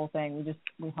throughout the whole thing.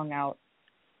 We hung out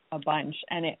a bunch,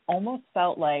 and it almost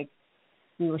felt like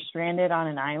we were stranded on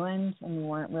an island and we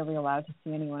weren't really allowed to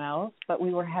see anyone else, but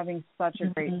we were having such a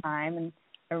great time. And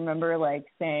I remember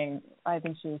saying, I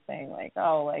think she was saying I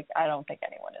don't think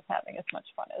anyone is having as much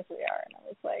fun as we are. And I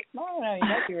was no, you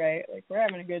might be right. We're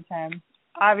having a good time.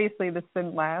 Obviously this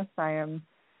didn't last. I am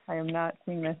not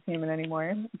seeing this human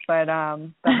anymore, but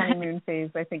the honeymoon phase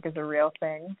I think is a real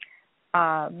thing.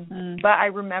 But I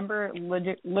remember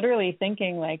literally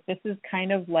thinking this is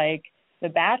kind of like The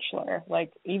Bachelor.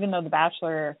 Even though The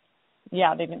Bachelor, they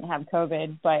didn't have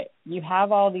COVID, but you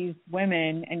have all these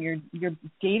women and you're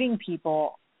dating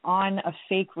people on a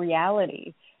fake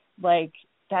reality.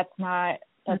 That's not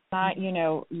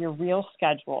your real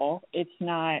schedule. It's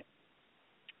not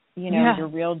your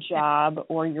real job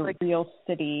or your real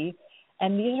city.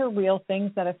 And these are real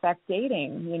things that affect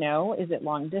dating. Is it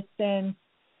long distance?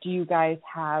 Do you guys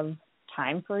have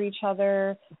time for each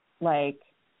other?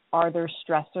 Are there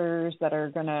stressors that are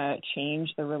going to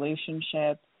change the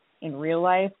relationship in real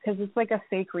life? Because it's a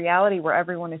fake reality where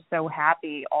everyone is so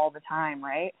happy all the time,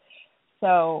 right?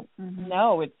 So,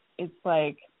 no, it's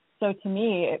so to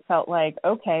me, it felt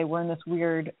okay, we're in this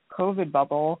weird COVID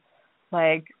bubble.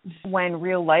 When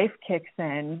real life kicks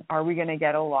in, are we going to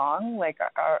get along?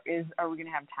 Are we going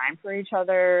to have time for each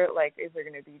other? Is there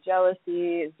going to be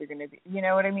jealousy? Is there going to be, you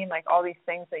know what I mean? All these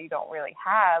things that you don't really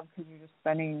have because you're just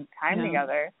spending time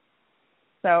together.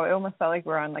 So it almost felt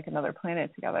we're on another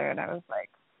planet together. And I was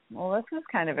well, this is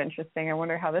kind of interesting. I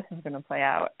wonder how this is going to play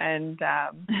out. And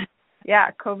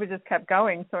COVID just kept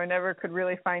going. So I never could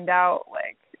really find out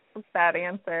that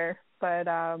answer. But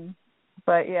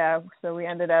yeah, so we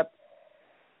ended up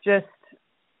just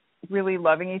really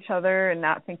loving each other and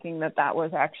not thinking that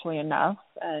was actually enough.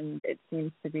 And it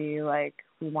seems to be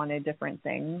we wanted different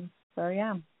things. So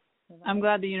yeah. I'm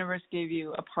glad the universe gave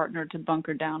you a partner to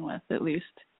bunker down with, at least.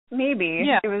 Maybe.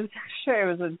 Yeah. It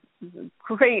was a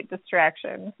great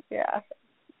distraction. Yeah,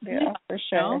 for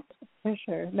sure. No? For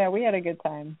sure. No, we had a good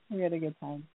time.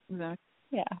 Exactly.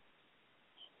 Yeah.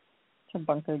 To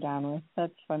bunker down with.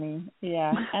 That's funny.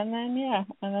 Yeah. And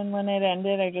then when it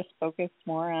ended, I just focused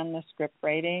more on the script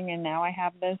writing, and now I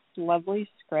have this lovely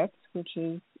script, which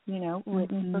is,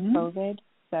 written for COVID.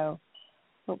 So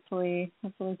hopefully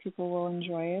people will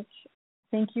enjoy it.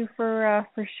 Thank you for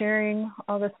sharing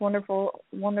all this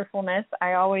wonderfulness.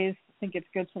 I always think it's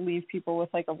good to leave people with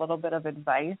a little bit of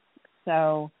advice.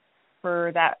 So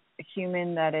for that,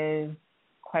 human that is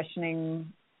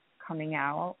questioning coming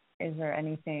out, is there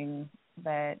anything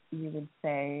that you would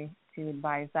say to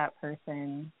advise that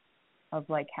person of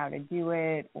like how to do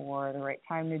it, or the right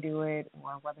time to do it,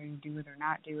 or whether you do it or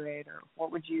not do it, or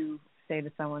what would you say to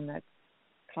someone that's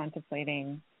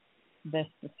contemplating this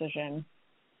decision?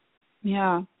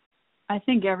 Yeah, I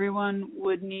think everyone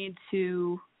would need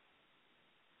to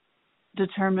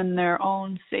determine their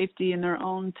own safety and their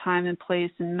own time and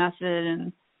place and method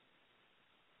and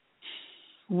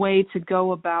way to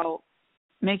go about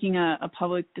making a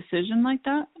public decision like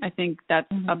that. I think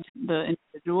that's up to the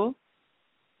individual.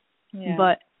 Yeah.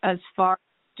 But as far as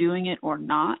doing it or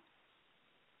not,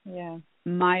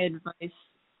 my advice,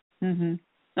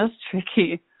 that's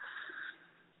tricky.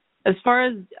 As far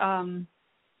as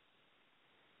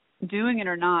doing it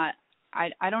or not,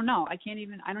 I don't know. I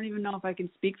don't even know if I can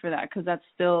speak for that, because that's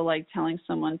still like telling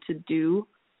someone to do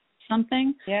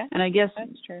something. Yeah. And I guess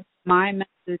that's true. My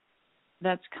message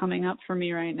that's coming up for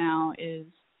me right now is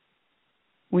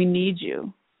we need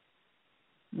you.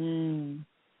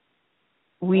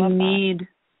 We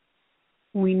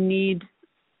need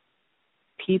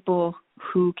people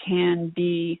who can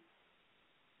be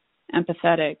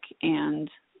empathetic and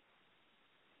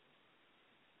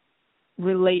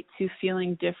relate to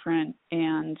feeling different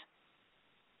and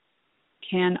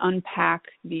can unpack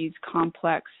these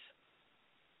complex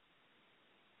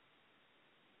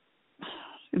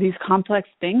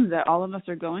things that all of us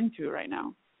are going through right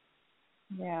now.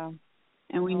 Yeah.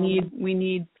 And we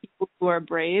need people who are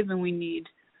brave, and we need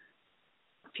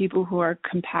people who are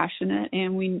compassionate,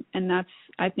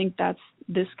 I think that's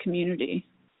this community.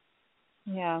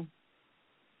 Yeah.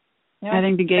 No, I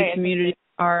think the gay community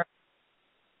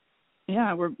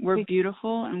we're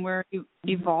beautiful and we're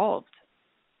evolved.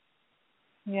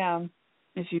 Yeah.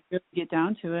 If you really get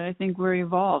down to it, I think we're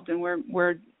evolved, and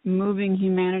we're moving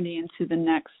humanity into the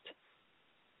next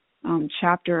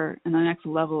chapter and the next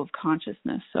level of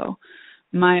consciousness. So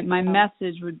my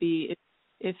message would be,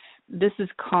 if this is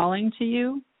calling to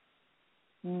you,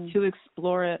 to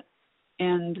explore it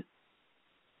and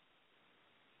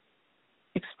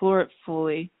explore it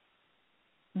fully,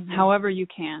 however you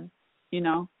can,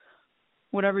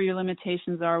 whatever your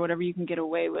limitations are, whatever you can get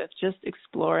away with, just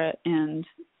explore it and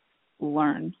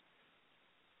learn,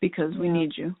 because we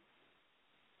need you.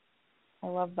 I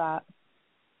love that.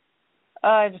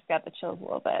 I just got the chills a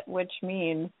little bit, which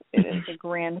means it is a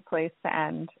grand place to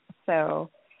end.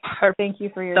 So thank you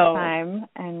for your time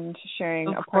and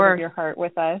sharing a part of your heart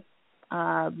with us.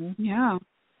 Yeah.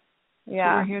 That's what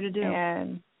we're here to do.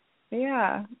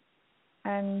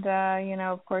 And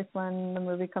of course, when the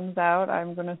movie comes out,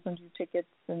 I'm going to send you tickets,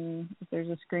 and if there's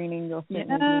a screening, you'll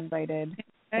certainly be invited.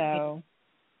 So,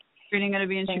 screening going to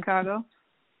be in Chicago?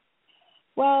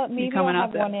 Well, maybe we'll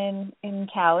have one in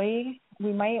Cali.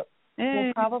 We'll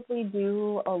probably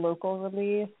do a local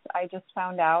release. I just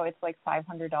found out it's like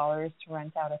 $500 to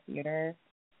rent out a theater.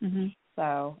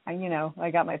 So, I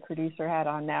got my producer hat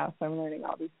on now, so I'm learning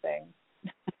all these things.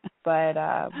 But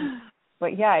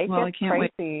yeah, it gets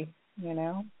pricey,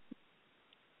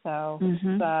 So,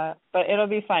 but it'll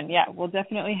be fun. Yeah, we'll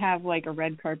definitely have like a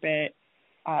red carpet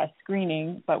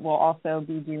screening, but we'll also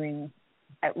be doing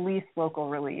at least local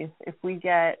release. If we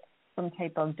get some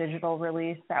type of digital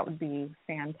release, that would be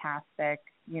fantastic.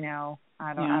 I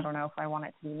don't know if I want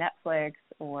it to be Netflix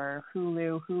or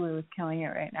Hulu. Hulu is killing it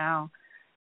right now.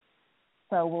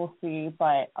 So we'll see,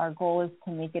 but our goal is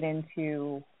to make it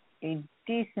into a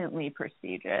decently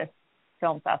prestigious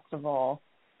film festival,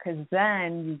 because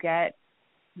then you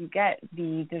get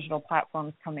the digital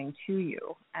platforms coming to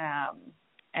you,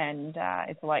 and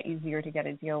it's a lot easier to get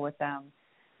a deal with them.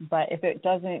 But if it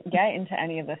doesn't get into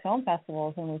any of the film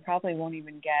festivals, then we probably won't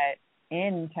even get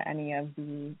into any of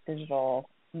the digital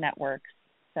networks.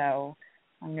 So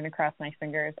I'm going to cross my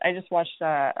fingers. I just watched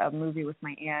a movie with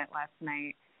my aunt last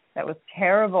night that was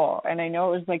terrible. And I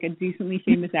know it was like a decently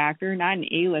famous actor, not an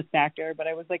A-list actor, but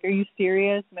I was like, are you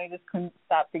serious? And I just couldn't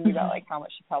stop thinking about like how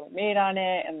much she probably made on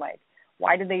it, and like,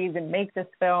 why did they even make this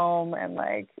film, and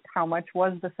like how much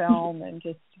was the film, and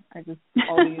I just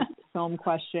all these film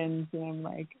questions, and I'm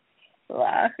like,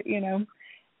 blah,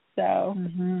 So,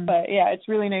 but yeah, it's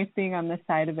really nice being on this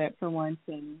side of it for once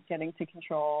and getting to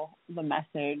control the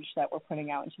message that we're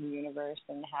putting out into the universe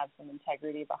and have some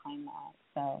integrity behind that.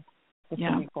 So it's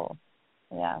really cool.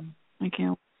 Yeah. I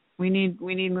can't. We need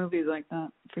movies like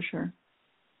that for sure.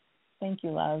 Thank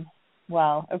you, love.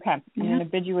 Well, okay. I'm going to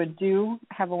bid you adieu.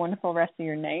 Have a wonderful rest of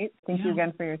your night. Thank you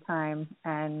again for your time,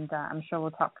 and I'm sure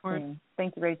we'll talk soon.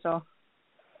 Thank you, Rachel.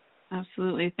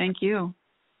 Absolutely. Thank you.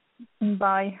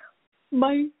 Bye.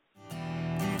 Bye.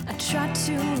 I try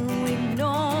to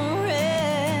ignore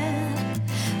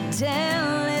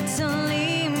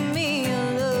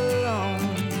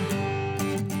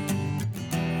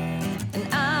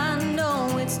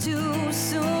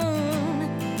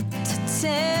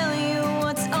tell you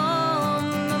what's on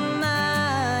my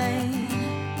mind.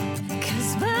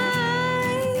 'Cause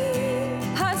my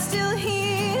heart's still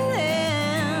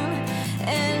healing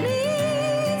and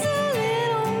needs a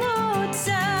little more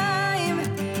time.